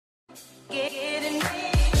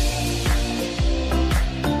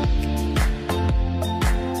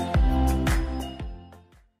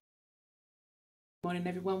Morning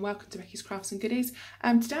everyone, welcome to Becky's Crafts and Goodies.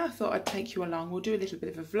 Today I thought I'd take you along. We'll do a little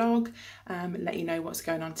bit of a vlog, let you know what's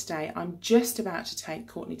going on today. I'm just about to take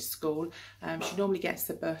Courtney to school. She normally gets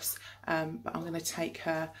the bus, but I'm going to take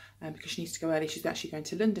her because she needs to go early. She's actually going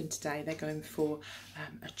to London today. They're going for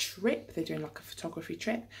a trip. They're doing like a photography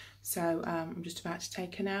trip. So I'm just about to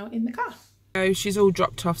take her now in the car. So she's all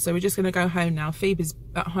dropped off, so we're just going to go home now. Phoebe's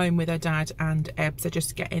at home with her dad and Ebbs are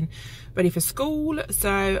just getting ready for school. So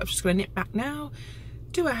I'm just going to nip back now,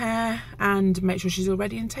 do her hair and make sure she's all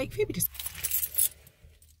ready and take Phoebe to school.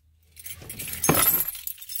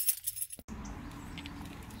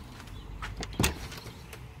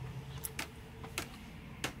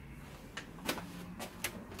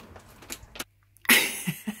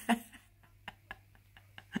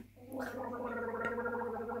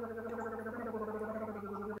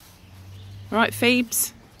 Right,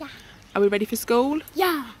 Phoebes? Yeah. Are we ready for school?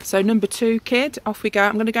 Yeah. So number 2 kid, off we go.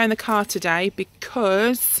 I'm going to go in the car today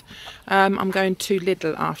because I'm going to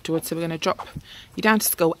Lidl afterwards. So we're going to drop you down to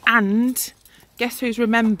school. And guess who's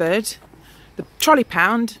remembered the trolley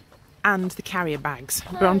pound and the carrier bags?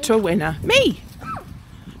 We're on to a winner. Me!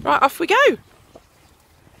 Right, off we go.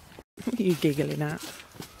 What are you giggling at?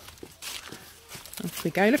 Off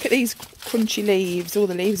we go. Look at these crunchy leaves. All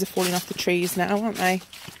the leaves are falling off the trees now, aren't they?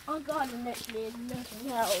 Our garden literally is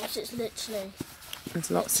nothing else. It's literally...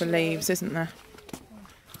 There's lots of leaves, isn't there?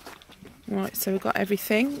 Right, so we've got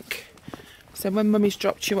everything. So when Mummy's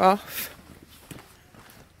dropped you off,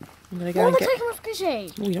 I'm going to go and get... take my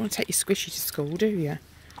squishy. Oh, you don't want to take your squishy to school, do you?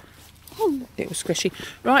 Little squishy.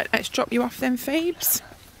 Right, let's drop you off then, Phoebes.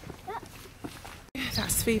 Yeah.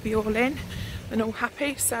 That's Phoebe all in and all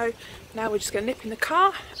happy. So now we're just going to nip in the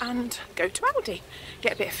car and go to Aldi,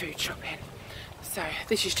 get a bit of food shopping. So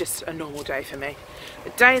this is just a normal day for me. A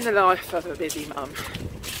day in the life of a busy mum.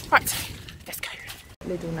 Right, let's go.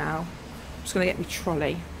 Lidl now. I'm just going to get my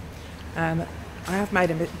trolley. I have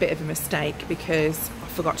made a bit of a mistake because I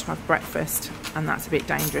forgot to have breakfast and that's a bit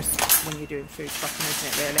dangerous when you're doing food shopping, isn't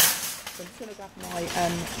it really? So I'm just going to grab my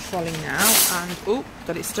trolley now and, oh,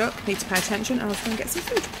 got it stuck. Need to pay attention and I was going to get some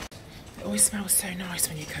food. It always smells so nice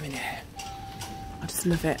when you come in here. I just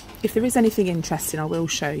love it. If there is anything interesting, I will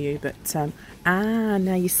show you. But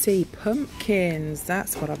now you see pumpkins.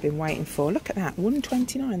 That's what I've been waiting for. Look at that,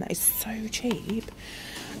 £1.29. That is so cheap.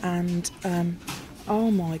 And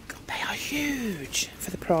oh my god, they are huge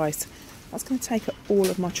for the price. That's going to take up all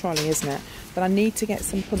of my trolley, isn't it? But I need to get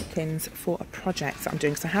some pumpkins for a project that I'm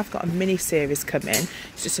doing because I have got a mini series coming.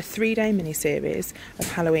 It's just a 3-day mini series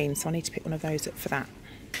of Halloween, so I need to pick one of those up for that.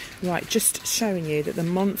 Right, just showing you that the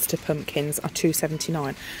monster pumpkins are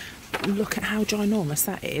 £2.79. Look at how ginormous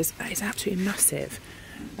that is. That is absolutely massive.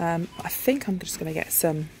 I think I'm just going to get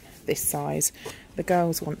some this size. The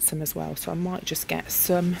girls want some as well, so I might just get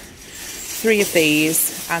 3 of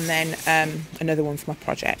these and then another one for my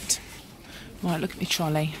project. Right, look at my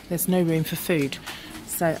trolley. There's no room for food,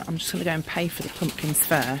 so I'm just going to go and pay for the pumpkins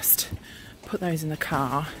first. Put those in the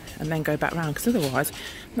car and then go back round because otherwise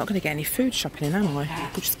I'm not going to get any food shopping in, am I?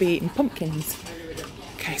 We'll just be eating pumpkins.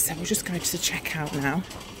 Okay, so we'll just go to the checkout now.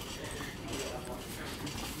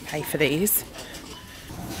 Pay for these.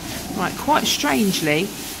 Right, quite strangely,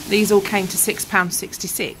 these all came to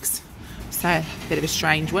 £6.66. So a bit of a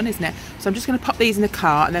strange one, isn't it? So I'm just going to pop these in the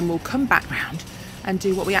car and then we'll come back round and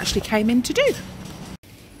do what we actually came in to do.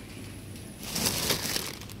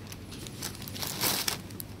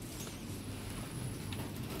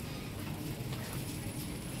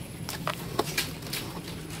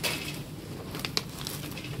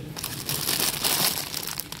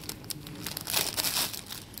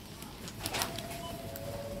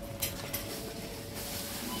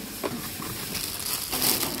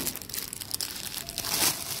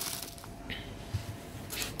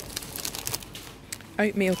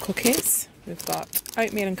 Oatmeal cookies. We've got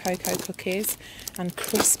oatmeal and cocoa cookies and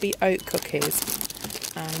crispy oat cookies.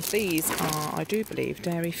 And these are, I do believe,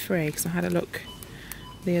 dairy free because I had a look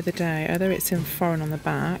the other day. Although it's in foreign on the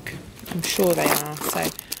back, I'm sure they are. So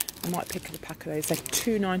I might pick up a pack of those. They're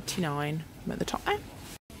 £2.99 at the top there.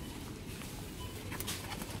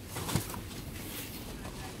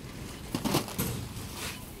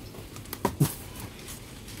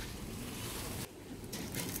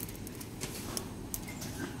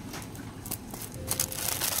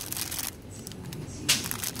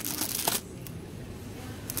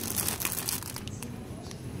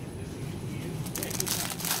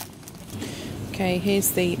 Okay, here's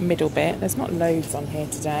the middle bit. There's not loads on here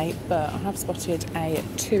today, but I have spotted a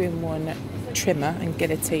 2-in-1 trimmer and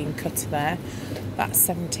guillotine cutter there. That's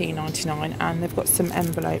 £17.99, and they've got some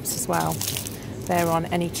envelopes as well. They're on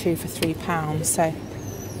any two for £3, so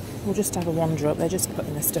we'll just have a wander up. They're just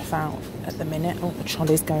putting the stuff out at the minute. Oh, the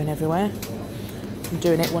trolley's going everywhere. I'm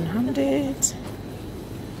doing it one-handed.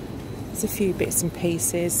 There's a few bits and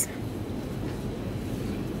pieces.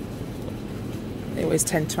 They always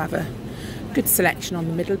tend to have a good selection on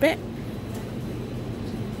the middle bit.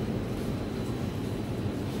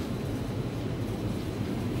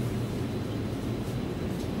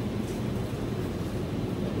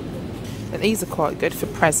 But these are quite good for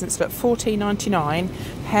presents. Look, £14.99,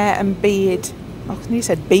 hair and beard, oh, I nearly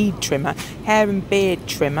said bead trimmer, hair and beard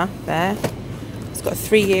trimmer there. It's got a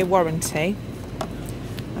 3-year warranty.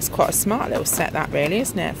 That's quite a smart little set, that really,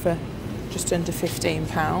 isn't it, for just under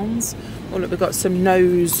 £15. Oh look, we've got some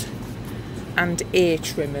nose and ear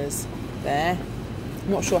trimmers there. I'm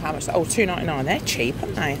not sure how much, oh, £2.99, they're cheap,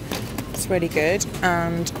 aren't they? It's really good.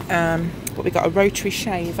 And but we got a rotary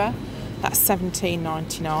shaver. That's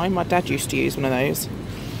 £17.99. My dad used to use one of those.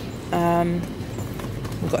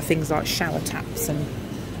 We've got things like shower taps and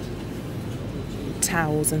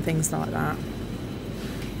towels and things like that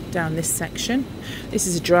down this section. This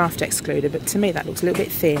is a draft excluder, but to me that looks a little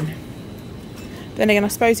bit thin. Then again, I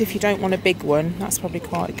suppose if you don't want a big one, that's probably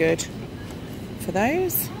quite good for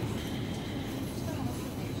those.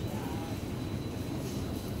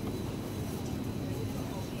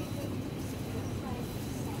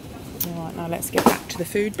 Alright, now let's get back to the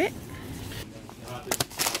food bit.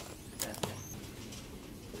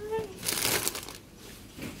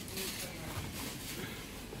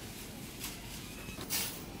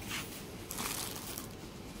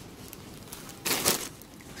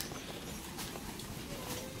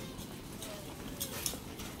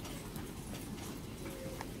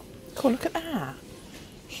 Cool, look at that.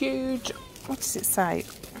 Huge, what does it say?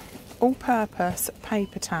 All-purpose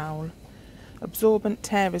paper towel. Absorbent,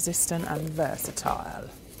 tear resistant and versatile.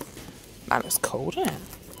 That looks cool, doesn't it?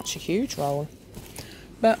 That's a huge roll.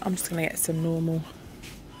 But I'm just going to get some normal.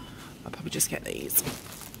 I'll probably just get these.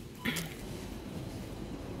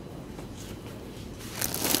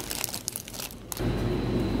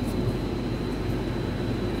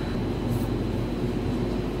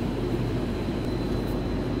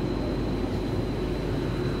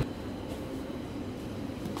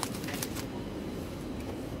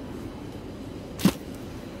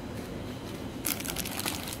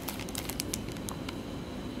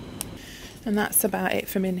 And that's about it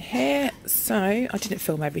from in here. So I didn't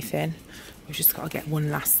film everything. We've just got to get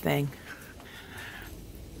one last thing.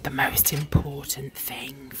 The most important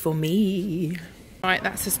thing for me. Right,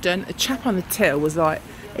 that's just done. A chap on the till was like,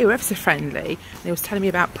 they were ever so friendly. And he was telling me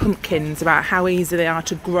about pumpkins, about how easy they are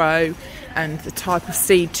to grow and the type of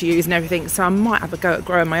seed to use and everything. So I might have a go at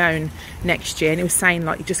growing my own next year. And he was saying,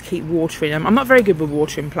 like, you just keep watering them. I'm not very good with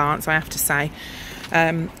watering plants, I have to say.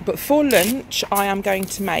 But for lunch, I am going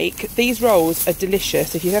to make, these rolls are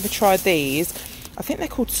delicious. If you've ever tried these, I think they're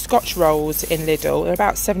called Scotch rolls in Lidl. They're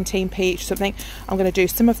about 17p each or something. I'm going to do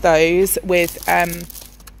some of those with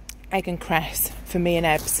egg and cress for me and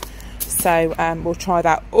Ebbs. So we'll try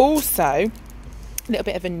that. Also, a little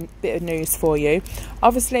bit of news for you.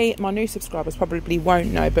 Obviously, my new subscribers probably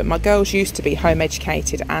won't know, but my girls used to be home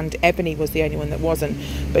educated and Ebony was the only one that wasn't.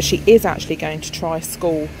 But she is actually going to try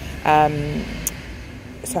school.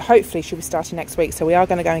 So hopefully she'll be starting next week. So we are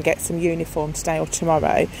going to go and get some uniform today or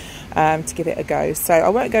tomorrow to give it a go. So I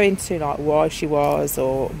won't go into like why she was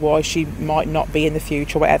or why she might not be in the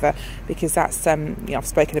future or whatever, because that's you know, I've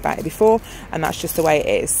spoken about it before and that's just the way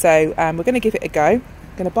it is. So we're going to give it a go. I'm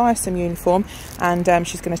going to buy her some uniform and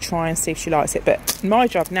she's going to try and see if she likes it. But my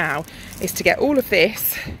job now is to get all of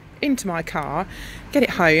this into my car, get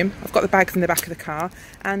it home. I've got the bags in the back of the car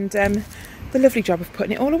and the lovely job of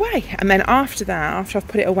putting it all away. And then after that, after I've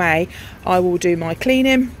put it away, I will do my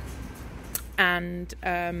cleaning and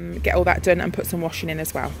get all that done and put some washing in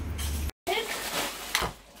as well.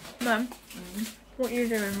 Mum, what are you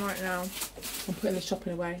doing right now? I'm putting the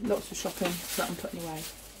shopping away. Lots of shopping that I'm putting away.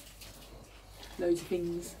 Loads of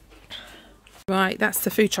things. Right, that's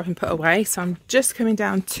the food shopping put away. So I'm just coming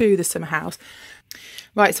down to the summer house.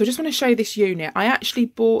 Right, so I just want to show you this unit. I actually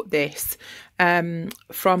bought this from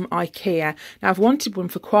IKEA. Now, I've wanted one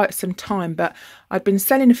for quite some time, but I've been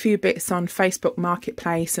selling a few bits on Facebook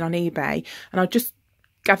Marketplace and on eBay, and I just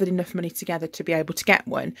gathered enough money together to be able to get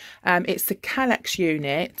one. It's the Kallax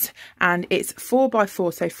unit, and it's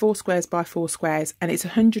 4x4, so 4 squares by 4 squares, and it's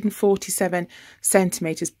 147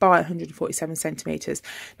 centimetres by 147 centimetres.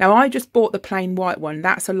 Now I just bought the plain white one.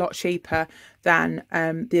 That's a lot cheaper than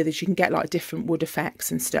the others. You can get like different wood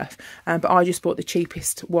effects and stuff, but I just bought the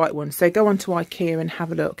cheapest white one. So go on to IKEA and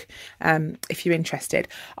have a look if you're interested.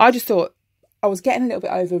 I just thought I was getting a little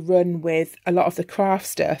bit overrun with a lot of the craft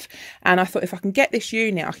stuff, and I thought if I can get this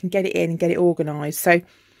unit, I can get it in and get it organised. So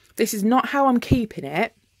this is not how I'm keeping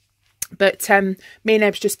it, but me and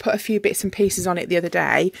Ebs just put a few bits and pieces on it the other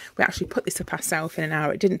day. We actually put this up ourselves in an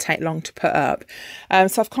hour. It didn't take long to put up.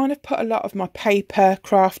 So I've kind of put a lot of my paper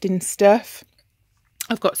crafting stuff.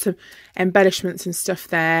 I've got some embellishments and stuff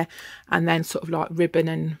there, and then sort of like ribbon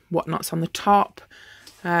and whatnot's on the top.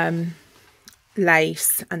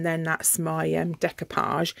 Lace, and then that's my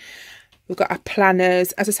decoupage. We've got our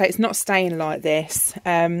planners. As I say, it's not staying like this,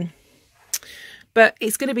 but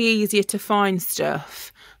it's going to be easier to find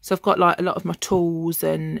stuff. So I've got like a lot of my tools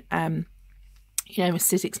and you know, my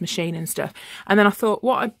Sizzix machine and stuff. And then I thought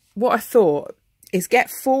what I thought is get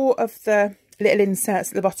 4 of the little inserts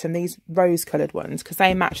at the bottom, these rose coloured ones, because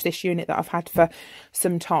they match this unit that I've had for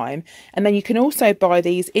some time. And then you can also buy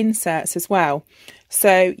these inserts as well,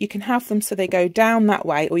 so you can have them so they go down that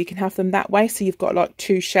way, or you can have them that way, so you've got like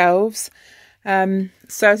 2 shelves. So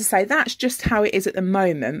as I say, that's just how it is at the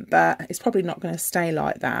moment, but it's probably not going to stay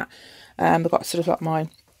like that. I've got sort of like my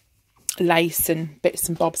lace and bits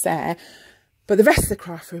and bobs there. But the rest of the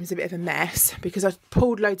craft room is a bit of a mess because I've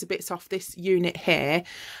pulled loads of bits off this unit here.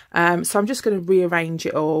 So I'm just going to rearrange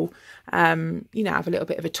it all, you know, have a little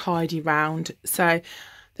bit of a tidy round. So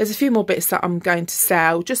there's a few more bits that I'm going to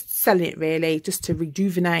sell, just selling it really, just to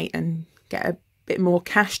rejuvenate and get a bit more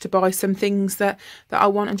cash to buy some things that I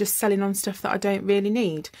want, and just selling on stuff that I don't really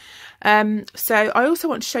need. So I also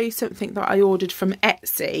want to show you something that I ordered from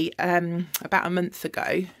Etsy about a month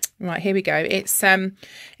ago. Right, here we go. It's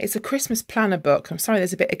a Christmas planner book. I'm sorry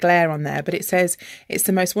there's a bit of glare on there, but it says it's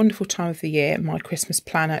the most wonderful time of the year, my Christmas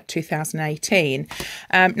planner 2018.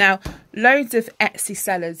 Now, loads of Etsy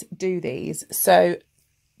sellers do these, so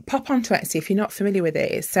pop onto Etsy if you're not familiar with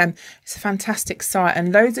it. It's a fantastic site,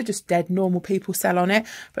 and loads of just dead normal people sell on it,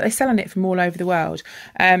 but they sell on it from all over the world.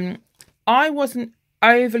 I wasn't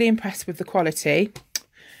overly impressed with the quality.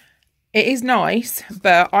 It is nice,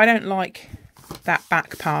 but I don't like that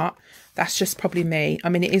back part. That's just probably me. I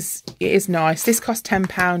mean, it is nice. This cost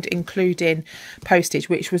 £10 including postage,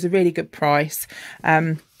 which was a really good price.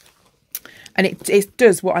 And it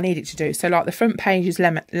does what I need it to do. So like the front page is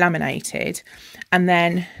laminated, and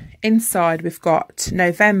then inside we've got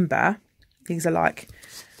November. These are like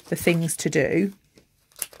the things to do.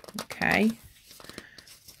 Okay,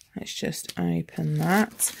 let's just open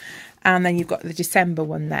that. And then you've got the December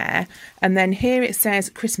one there, and then here it says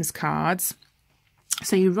Christmas cards.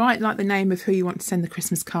 So you write like the name of who you want to send the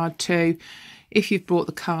Christmas card to, if you've bought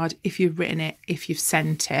the card, if you've written it, if you've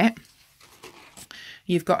sent it.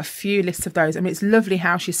 You've got a few lists of those. I mean, it's lovely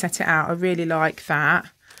how she set it out. I really like that.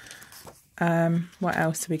 What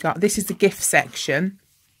else have we got? This is the gift section.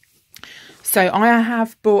 So I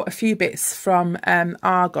have bought a few bits from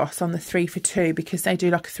Argos on the 3 for 2, because they do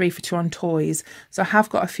like a 3 for 2 on toys. So I have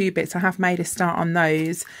got a few bits. I have made a start on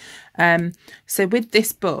those. So with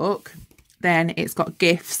this book, then it's got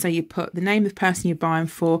gifts. So you put the name of the person you're buying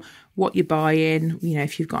for, what you're buying, you know,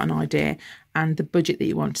 if you've got an idea, and the budget that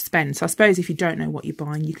you want to spend. So I suppose if you don't know what you're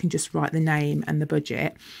buying, you can just write the name and the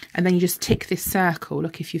budget, and then you just tick this circle,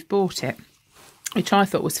 look if you've bought it, which I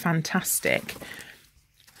thought was fantastic.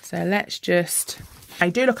 So let's just, I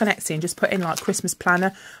do look on Etsy and just put in like Christmas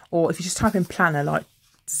planner, or if you just type in planner, like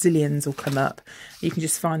zillions will come up. You can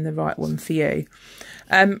just find the right one for you.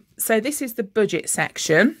 So this is the budget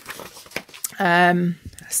section.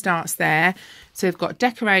 Starts there. So we've got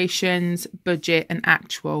decorations, budget and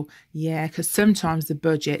actual. Yeah, because sometimes the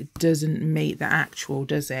budget doesn't meet the actual,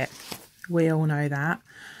 does it? We all know that.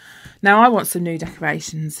 Now I want some new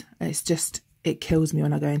decorations. It's just, it kills me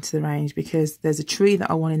when I go into the range, because there's a tree that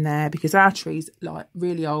I want in there, because our tree's like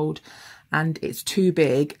really old and it's too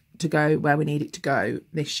big to go where we need it to go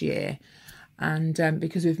this year. And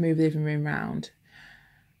because we've moved the living room round.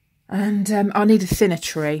 And I need a thinner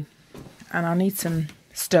tree, and I need some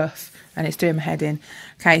stuff, and it's doing my head in.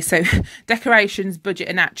 Okay, so decorations, budget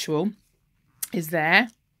and actual is there.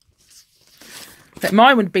 But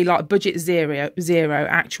mine would be like budget zero,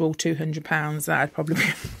 actual £200. That'd probably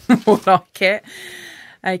be more like it.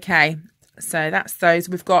 Okay, so that's those.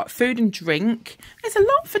 We've got food and drink. There's a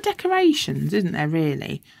lot for decorations, isn't there,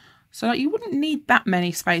 really? So like, you wouldn't need that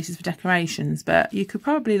many spaces for decorations, but you could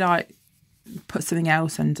probably like put something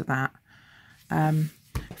else under that.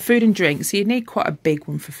 Food and drink. So you need quite a big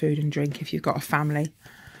one for food and drink if you've got a family.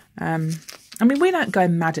 I mean, we don't go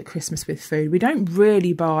mad at Christmas with food. We don't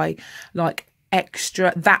really buy like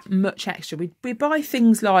that much extra. We buy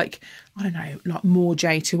things like, I don't know, like more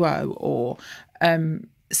J2O or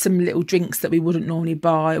some little drinks that we wouldn't normally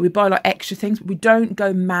buy. We buy like extra things, but we don't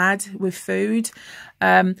go mad with food.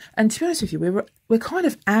 And to be honest with you, we're kind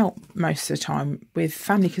of out most of the time with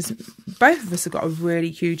family because both of us have got a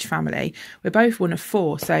really huge family. We're both one of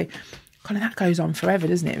 4, so kind of that goes on forever,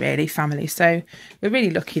 doesn't it, really, family? So we're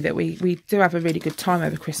really lucky that we do have a really good time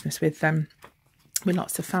over Christmas with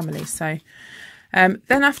lots of family. So then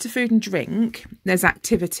after food and drink, there's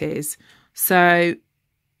activities. So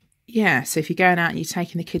yeah, so if you're going out and you're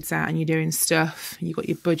taking the kids out and you're doing stuff, you've got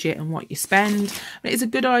your budget and what you spend, it's a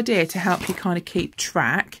good idea to help you kind of keep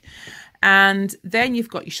track. And then you've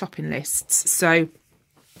got your shopping lists. So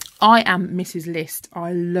I am Mrs. List.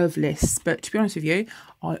 I love lists, but to be honest with you,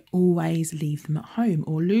 I always leave them at home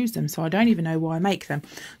or lose them. So I don't even know why I make them.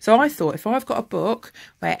 So I thought if I've got a book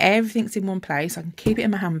where everything's in one place, I can keep it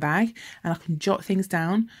in my handbag and I can jot things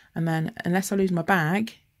down. And then unless I lose my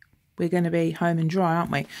bag, we're going to be home and dry,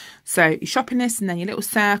 aren't we? So your shopping list and then your little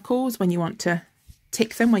circles when you want to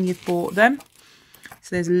tick them when you've bought them.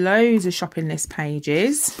 So there's loads of shopping list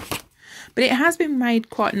pages. But it has been made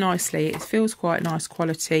quite nicely. It feels quite nice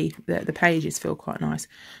quality. The pages feel quite nice.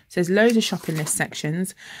 So there's loads of shopping list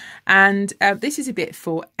sections. And this is a bit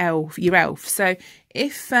for your elf. So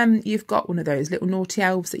if you've got one of those little naughty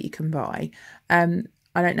elves that you can buy,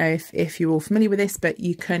 I don't know if you're all familiar with this, but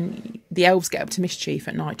the elves get up to mischief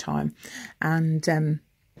at night time. And then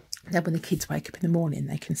when the kids wake up in the morning,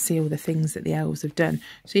 they can see all the things that the elves have done.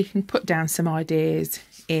 So you can put down some ideas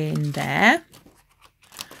in there.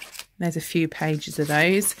 There's a few pages of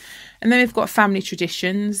those. And then we've got family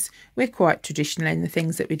traditions. We're quite traditional in the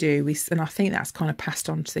things that we do. And I think that's kind of passed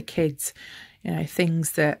on to the kids. You know,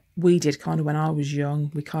 things that we did kind of when I was young,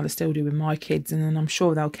 we kind of still do with my kids. And then I'm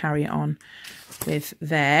sure they'll carry it on with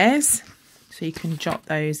theirs. So you can jot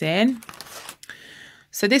those in.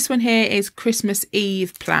 So this one here is Christmas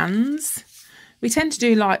Eve plans. We tend to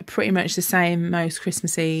do like pretty much the same most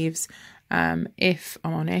Christmas Eves, if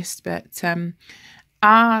I'm honest. But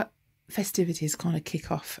our festivities kind of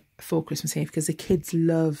kick off for Christmas Eve because the kids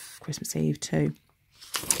love Christmas Eve too.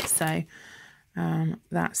 So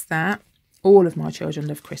that's that. All of my children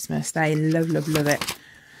love Christmas. They love it.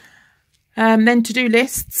 Then to-do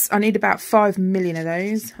lists. I need about 5 million of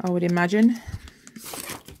those, I would imagine.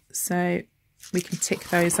 So we can tick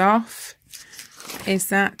those off. Is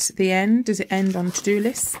that the end? Does it end on to-do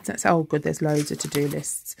lists? That's all good. There's loads of to-do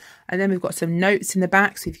lists. And then we've got some notes in the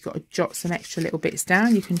back. So if you've got to jot some extra little bits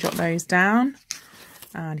down, you can jot those down.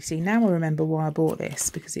 And you see, now I remember why I bought this,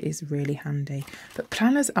 because it is really handy. But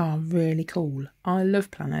planners are really cool. I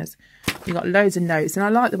love planners. You've got loads of notes. And I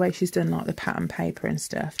like the way she's done like the pattern paper and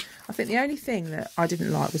stuff. I think the only thing that I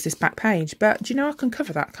didn't like was this back page. But do you know, I can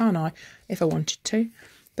cover that, can't I, if I wanted to?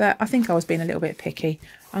 But I think I was being a little bit picky.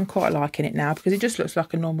 I'm quite liking it now because it just looks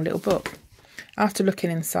like a normal little book. After looking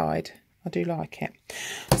inside, I do like it.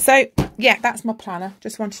 So, yeah, that's my planner.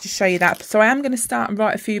 Just wanted to show you that. So I am going to start and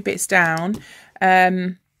write a few bits down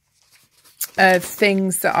of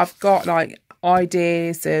things that I've got, like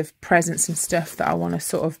ideas of presents and stuff that I want to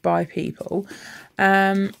sort of buy people,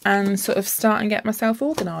 and sort of start and get myself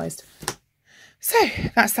organised. So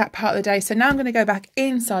that's that part of the day. So now I'm going to go back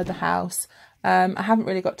inside the house. I haven't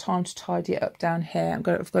really got time to tidy it up down here.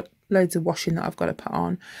 I've got loads of washing that I've got to put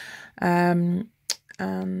on. And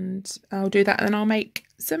I'll do that and then I'll make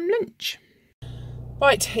some lunch.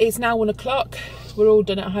 Right, it's now 1 o'clock. We're all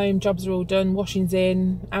done at home. Jobs are all done. Washing's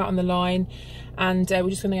in, out on the line. And we're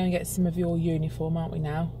just going to go and get some of your uniform, aren't we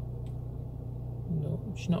now?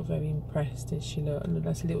 No, she's not very impressed, is she? Look,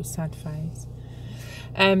 that's a little sad face.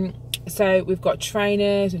 So we've got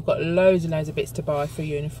trainers, we've got loads and loads of bits to buy for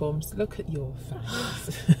uniforms. Look at your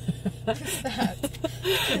face. What's that?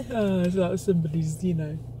 Oh, it's like somebody's, you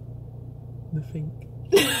know, nothing.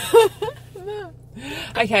 No.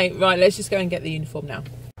 Okay, right, let's just go and get the uniform now.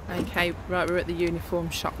 Okay, right, we're at the uniform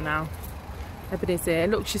shop now. Everybody's here.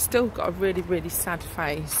 Look, she's still got a really, really sad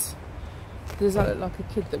face. Does that look like a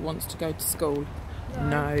kid that wants to go to school?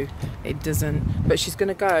 No, it doesn't. But she's going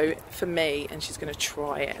to go for me and she's going to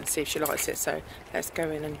try it and see if she likes it. So let's go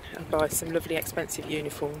in and buy some lovely expensive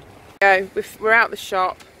uniform. So we're out the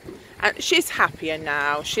shop and she's happier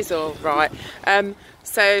now. She's all right.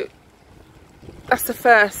 So that's the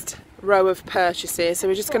first row of purchases. So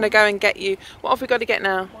we're just going to go and get you. What have we got to get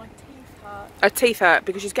now? My teeth Her teeth hurt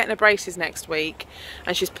because she's getting her braces next week,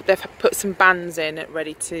 and they've put some bands in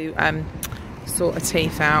ready to sort her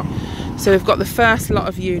teeth out. So we've got the first lot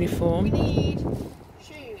of uniform. We need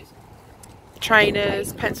shoes,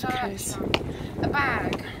 trainers, pencil case, a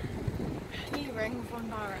bag, key ring with One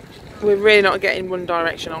Direction. We're really not getting One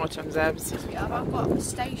Direction items, Ebs. I've got a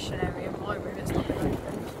stationery in my room, it's not been open.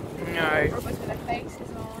 No. Rubbers with their faces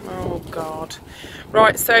on. Oh God.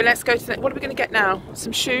 Right, so let's go to what are we going to get now?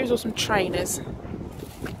 Some shoes or some trainers?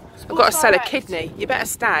 I've got to sell a kidney. You better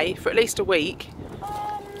stay for at least a week.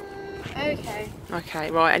 Okay.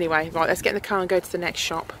 Okay, right, anyway, right, let's get in the car and go to the next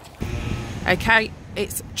shop. Okay,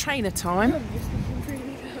 it's trainer time.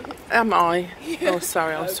 Am I? Oh,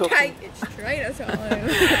 sorry, I was talking. Okay, it's trainer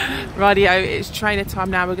time. Radio, it's trainer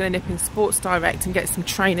time now. We're going to nip in Sports Direct and get some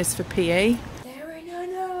trainers for PE. They're in a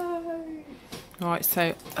note. Right,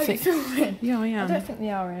 so Oh, you're filming? yeah, I am. I don't think they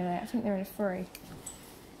are in an 8. I think they're in a 3.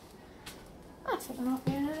 I thought they might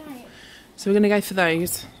be in an 8. So we're going to go for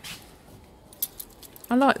those.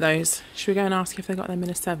 I like those. Should we go and ask if they got them in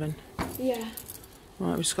a 7? Yeah.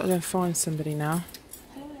 Right, we've just got to go and find somebody now.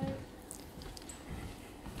 Hello.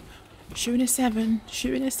 Shoe in a 7.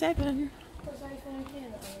 Shoe in a 7. What's anything here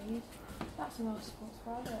that I need? That's a nice sports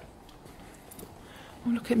bra, isn't it? Oh,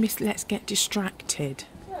 look at Miss Let's Get Distracted.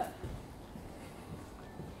 Yeah.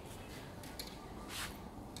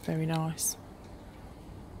 Very nice.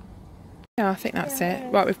 Yeah, I think that's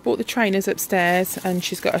it. Right, we've bought the trainers upstairs, and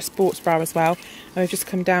she's got a sports bra as well. And we've just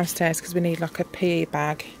come downstairs because we need like a PE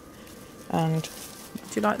bag. And do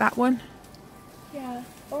you like that one? Yeah.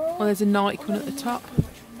 Well, there's a Nike one at the top.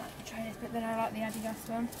 Trainers, but then I like the Adidas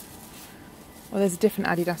one. Well, there's a different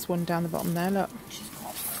Adidas one down the bottom there, look. She's got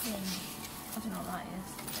a thing. I don't know what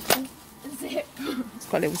that is. Zip. It's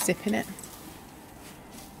got a little zip in it.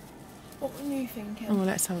 What were you thinking? Oh,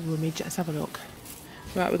 let's have a rummage. Let's have a look.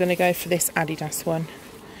 Right, we're going to go for this Adidas one.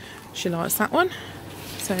 She likes that one.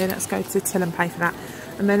 So let's go to the till and pay for that.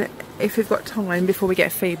 And then if we've got time before we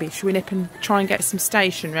get Phoebe, should we nip and try and get some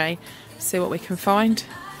stationery? See what we can find.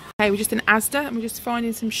 Okay, we're just in Asda and we're just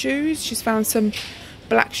finding some shoes. She's found some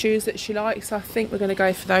black shoes that she likes. So I think we're going to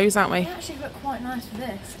go for those, aren't we? They actually look quite nice for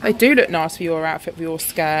this. They do look nice for your outfit, for your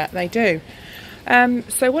skirt. They do.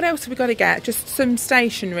 So what else have we got to get? Just some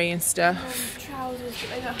stationery and stuff. Trousers, but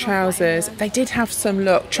they don't Trousers. have They did have some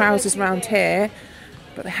trousers around here,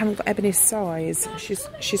 but they haven't got Ebony's size.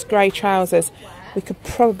 She's grey trousers. We could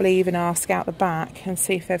probably even ask out the back and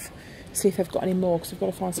see if they've got any more, because we've got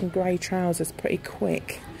to find some grey trousers pretty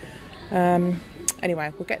quick.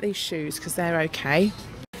 Anyway, we'll get these shoes because they're okay.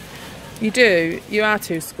 You are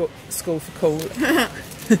too school for cool.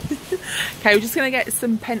 Okay, we're just going to get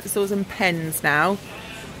some pencils and pens now.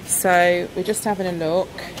 So we're just having a look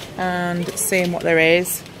and seeing what there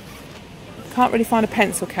is. Can't really find a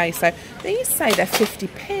pencil case though. These say they're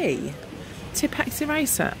 50p. Tipp-Ex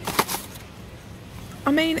eraser.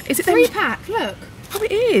 I mean, is it them? 3-pack, look. Oh,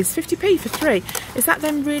 it is 50p for 3. Is that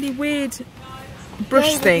them really weird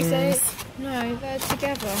brush things? No, they're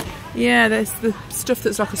together. Yeah, there's the stuff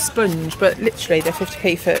that's like a sponge, but literally they're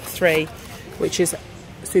 50p for 3, which is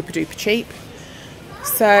super duper cheap.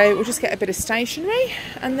 So we'll just get a bit of stationery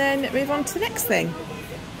and then move on to the next thing.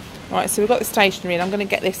 Right, so we've got the stationery and I'm going to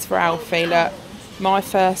get this for Alfie. Look, my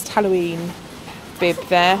first Halloween bib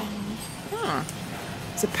there. Ah,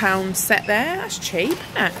 it's £1 set there. That's cheap,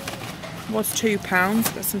 isn't it? It was £2.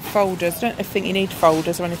 Got some folders. I don't think you need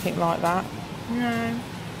folders or anything like that. No.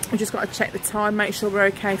 We've just got to check the time, make sure we're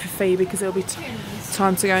okay for Phoebe, because it'll be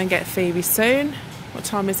time to go and get Phoebe soon. What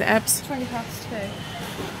time is it, Ebs? 20 past 2.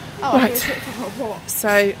 Oh, right.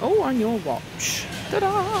 So, oh, on your watch.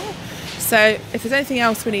 Ta-da! So, if there's anything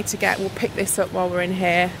else we need to get, we'll pick this up while we're in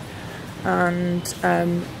here, and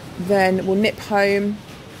then we'll nip home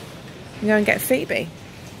and go and get Phoebe.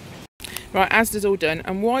 Right, Asda's all done.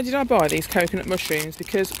 And why did I buy these coconut mushrooms?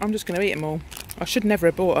 Because I'm just going to eat them all. I should never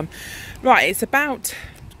have bought them. Right, it's about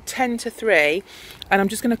 10 to 3 and I'm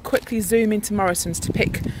just going to quickly zoom into Morrison's to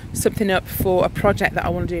pick something up for a project that I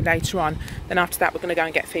want to do later on. Then after that we're going to go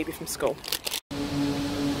and get Phoebe from school.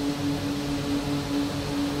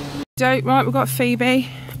 So, right, we've got Phoebe.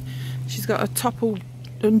 She's got her top all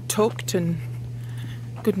untucked and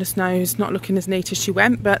goodness knows not looking as neat as she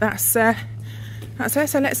went, but that's her.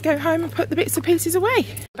 So let's go home and put the bits and pieces away.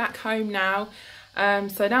 Back home now.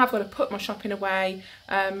 So now I've got to put my shopping away,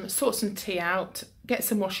 sort some tea out, get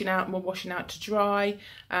some washing out, more washing out to dry.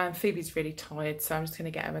 Phoebe's really tired, so I'm just going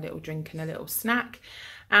to get her a little drink and a little snack.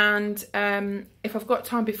 And if I've got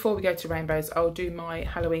time before we go to Rainbows, I'll do my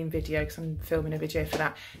Halloween video because I'm filming a video for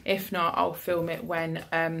that. If not, I'll film it when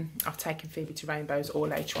I've taken Phoebe to Rainbows or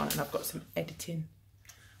later on and I've got some editing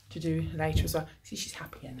to do later as well. See, she's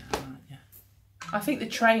happier now, aren't you? I think the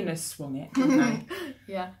trainers swung it, didn't they?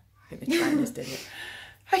 Yeah. I think the trainers did it.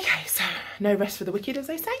 Okay, so no rest for the wicked, as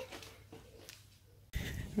they say.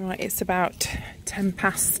 Right, it's about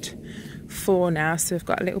 4:10 now, so we've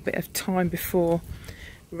got a little bit of time before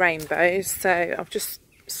rainbows. So I've just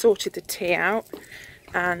sorted the tea out,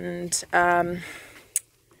 and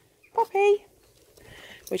Poppy,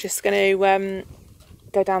 we're just going to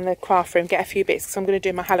go down the craft room, get a few bits, because I'm going to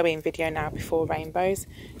do my Halloween video now before rainbows.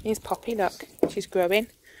 Here's Poppy, look, she's growing.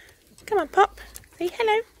 Come on, Pop, say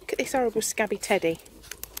hello. Look at this horrible scabby teddy.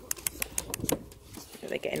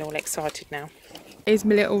 They're getting all excited now. Here's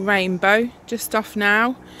my little rainbow, just off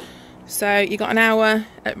now. So you got an hour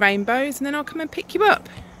at rainbows, and then I'll come and pick you up.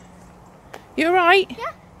 You alright?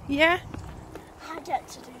 Yeah. Yeah? I get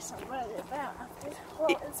to do some running about after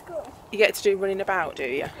school. You get to do running about, do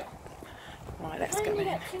you? Yeah. Right, let's go in. I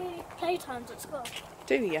get 2 playtimes at school.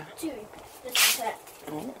 Do you? 2. This is it.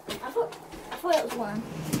 Oh. I thought it was 1.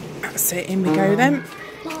 That's it, in we go then.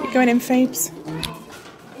 You going in, Phoebes?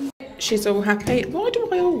 She's all happy. Why do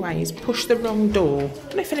I always push the wrong door? I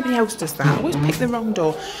don't know if anybody else does that. I always pick the wrong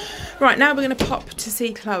door. Right, now we're going to pop to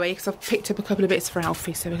see Chloe, because I've picked up a couple of bits for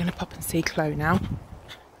Alfie, so we're going to pop and see Chloe now.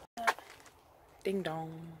 Ding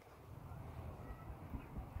dong.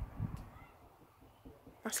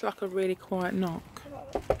 That's like a really quiet knock.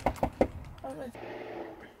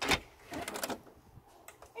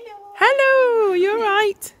 Hello, you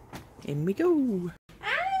alright? In we go.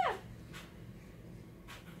 Ah!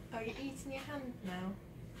 Are you eating your hand now?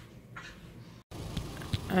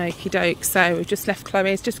 Okie doke, so we've just left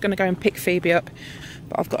Chloe's, just going to go and pick Phoebe up,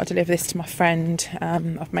 but I've got to deliver this to my friend.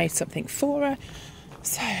 I've made something for her,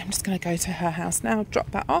 so I'm just going to go to her house now,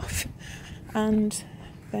 drop that off, and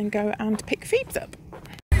then go and pick Phoebe up.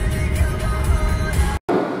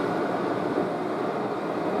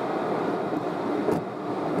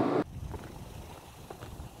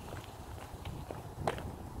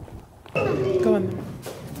 Go on then.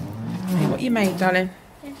 Hey, what you made, darling?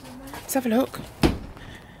 Let's have a look.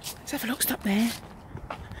 Let's have a look, stop there.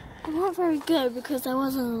 It wasn't very good because there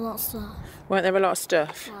wasn't a lot of stuff. Weren't there a lot of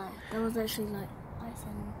stuff? Right. There was actually like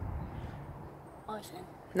icing.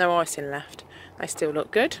 No icing left. They still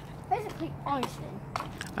look good. Basically icing.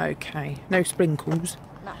 Okay, no sprinkles.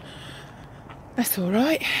 No. That's all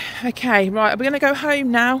right. Okay, right, we're going to go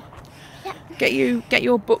home now. Yeah. Get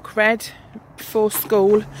your book read before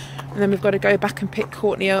school, and then we've got to go back and pick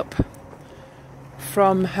Courtney up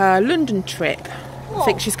from her London trip. What? I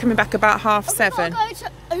think she's coming back about 7:30. We've got to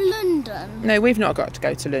go to London. No, we've not got to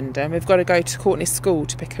go to London. We've got to go to Courtney's school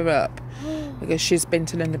to pick her up because she's been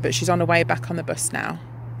to London, but she's on her way back on the bus now.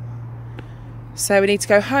 So we need to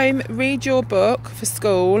go home, read your book for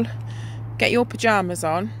school, get your pyjamas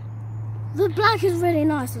on. The black is really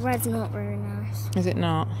nice, the red's not very nice. Is it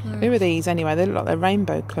not? No. Who are these anyway? They look like they're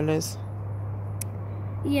rainbow colours.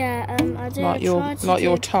 Yeah, I did Like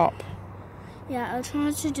your top. Yeah, I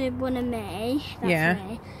tried to do one of me. That's Yeah.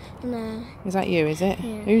 me. No. Is that you, is it?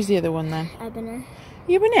 Yeah. Who's the other one then? Ebony.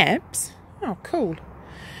 You and Ebbs? Oh, cool.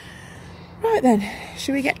 Right then,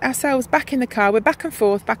 should we get ourselves back in the car? We're back and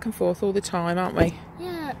forth all the time, aren't we?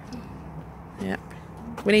 Yeah. Yep.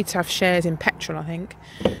 We need to have shares in petrol, I think.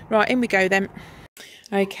 Right, in we go then.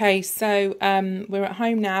 Okay, so we're at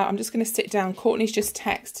home now. I'm just going to sit down. Courtney's just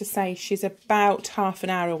texted to say she's about half an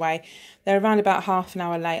hour away. They're around about half an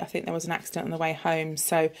hour late. I think there was an accident on the way home.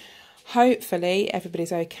 So hopefully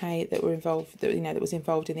everybody's okay that were involved, that was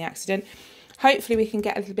involved in the accident. Hopefully we can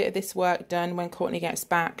get a little bit of this work done when Courtney gets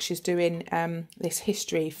back. She's doing this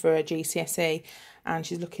history for a GCSE, and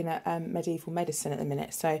she's looking at medieval medicine at the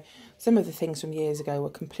minute. So some of the things from years ago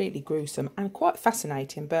were completely gruesome and quite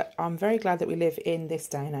fascinating, but I'm very glad that we live in this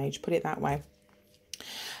day and age, put it that way.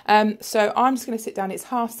 So I'm just going to sit down. It's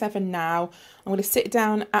 7:30 now. I'm going to sit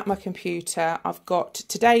down at my computer. I've got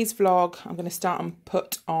today's vlog I'm going to start and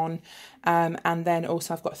put on, and then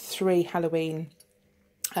also I've got 3 Halloween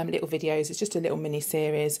little videos. It's just a little mini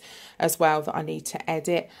series as well that I need to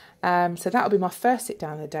edit. So that'll be my first sit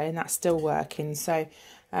down of the day, and that's still working. So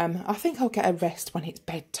I think I'll get a rest when it's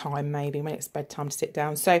bedtime, maybe when it's bedtime to sit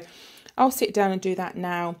down. So I'll sit down and do that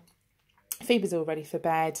now. Phoebe's all ready for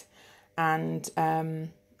bed, and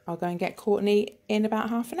I'll go and get Courtney in about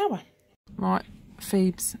half an hour. Right,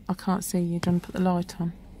 Phoebes, I can't see you. Do you want to put the light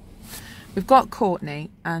on? We've got Courtney,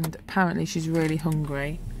 and apparently she's really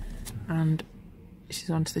hungry, and she's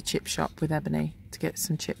on to the chip shop with Ebony to get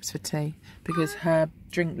some chips for tea because her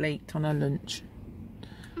drink leaked on her lunch.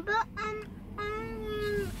 But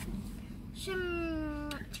some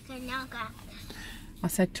chicken nuggets. I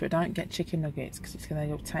said to her, don't get chicken nuggets because it's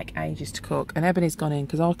going to take ages to cook. And Ebony's gone in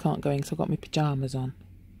because I can't go in because I've got my pyjamas on.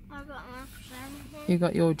 I've got my pyjamas. You've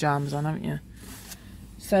got your pyjamas on, haven't you?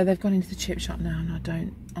 So they've gone into the chip shop now,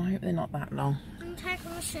 and I hope they're not that long. I'm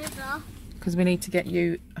taking my shoes off. Because we need to get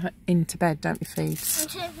you into bed, don't we, Phoebes? I'm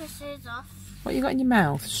taking my shoes off. What you got in your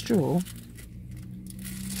mouth? Straw?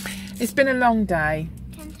 It's been a long day.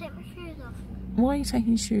 Can I take my shoes off? Why are you taking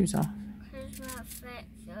your shoes off? Because my feet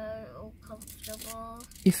feel all comfortable.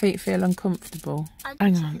 Your feet feel uncomfortable.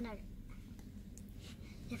 Hang on.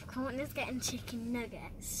 If Courtney's getting chicken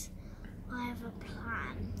nuggets, I have a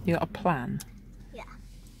plan. You got a plan? Yeah.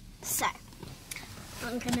 So,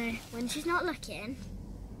 I'm gonna, when she's not looking,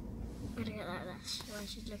 I'm gonna go like this. When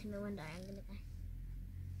she's looking in the window, I'm gonna go.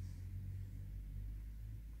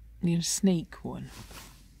 You're gonna sneak one.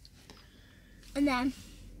 And then,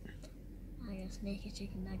 I'm gonna sneak a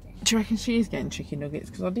chicken nugget. Do you reckon she is getting chicken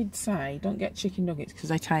nuggets? Because I did say, don't get chicken nuggets because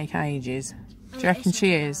they take ages. Do you reckon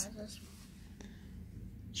she is?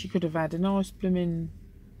 She could have had a nice blooming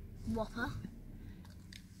Whopper.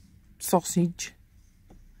 sausage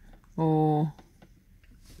or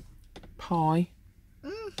pie.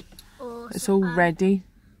 Or It's all ready.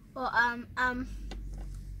 Or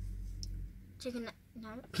chicken. No.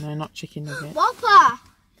 No, not chicken nuggets. Whopper.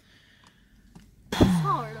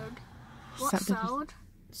 Sold. What Is that sold?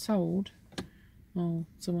 Sold? Oh,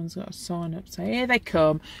 someone's got a sign up saying, here they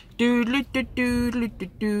come. Doodle doo doodle doo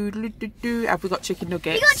doodle doo doo. Have we got chicken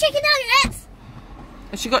nuggets? You got chicken nuggets?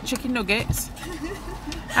 Has she got chicken nuggets?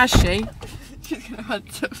 Has she? She's gonna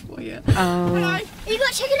hunt it for you. Oh. You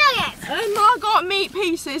got chicken nuggets? I got meat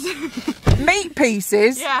pieces. Meat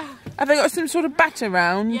pieces? Yeah. Have they got some sort of batter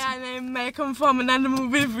round? Yeah, and they may come from an animal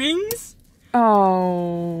with wings.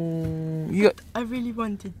 Oh. You got... I really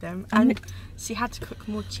wanted them, and she had to cook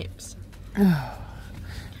more chips.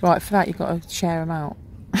 Right, for that you've got to share them out.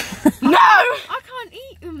 No! I can't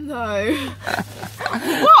eat them though.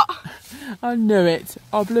 What? I knew it.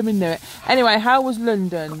 I blooming knew it. Anyway, how was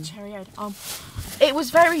London? Cherry-eyed. It was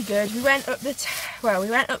very good. We went up the we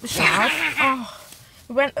went up the Shard.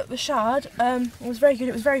 We went up the Shard. It was very good.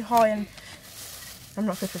 It was very high, and I'm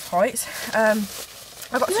not good with heights.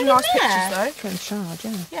 I got some nice pictures though. From Shard,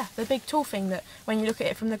 yeah. Yeah, the big tall thing that when you look at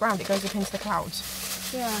it from the ground, it goes up into the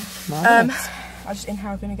clouds. Yeah. Marvellous. I just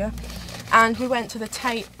inhaled vinegar. And we went to the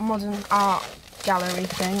Tate Modern Art Gallery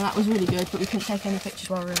thing. That was really good, but we couldn't take any pictures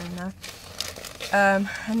while we were in there.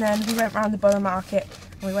 And then we went round the Borough Market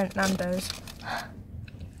and we went Nando's. Yeah,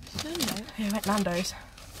 we went Nando's.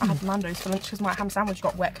 I had Nando's for lunch because my ham sandwich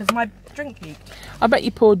got wet because my drink leaked. I bet you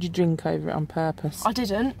poured your drink over it on purpose. I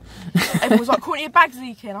didn't. Everyone was like, Courtney, your bag's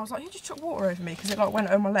leaking. I was like, you just took water over me because it like went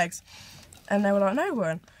over my legs. And they were like, no, it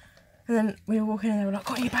weren't. And then we were walking and they were like,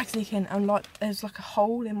 Courtney, your bag's leaking. And like, there's like a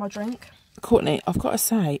hole in my drink. Courtney, I've got to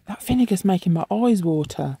say, that vinegar's making my eyes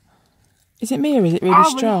water. Is it me or is it really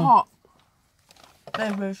strong? Really hot.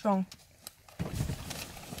 They're really strong.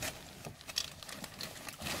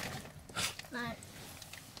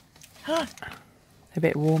 No. A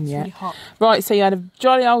bit warm It's yet. really hot. Right, so you had a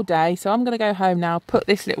jolly old day, so I'm going to go home now, put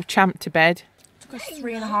this little champ to bed. It took us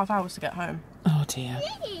 3.5 hours to get home. Oh dear.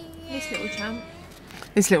 This little champ.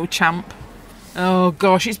 This little champ. Oh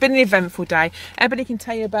gosh, it's been an eventful day. Ebony can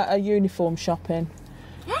tell you about her uniform shopping.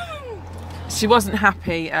 She wasn't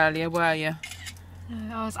happy earlier, were you?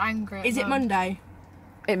 I was angry. Is it Monday?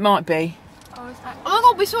 It might be. Oh my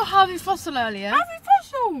god, we saw Harvey Fossil earlier. Harvey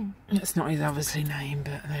Fossil! That's not his obviously name,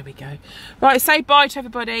 but there we go. Right, say bye to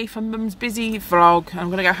everybody for Mum's busy vlog. I'm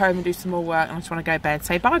going to go home and do some more work and I just want to go to bed.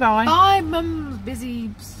 Say bye-bye. Bye, Mum's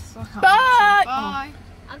busy. I can't Bye. Bye.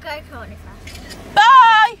 I'll go Courtney first.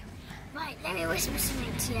 Bye! Right, let me whisper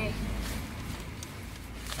something to you.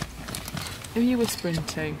 Who are you whispering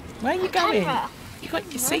to? Where are you going? Camera. You got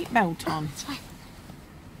your seatbelt on.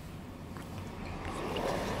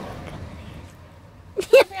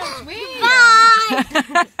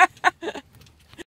 Bye!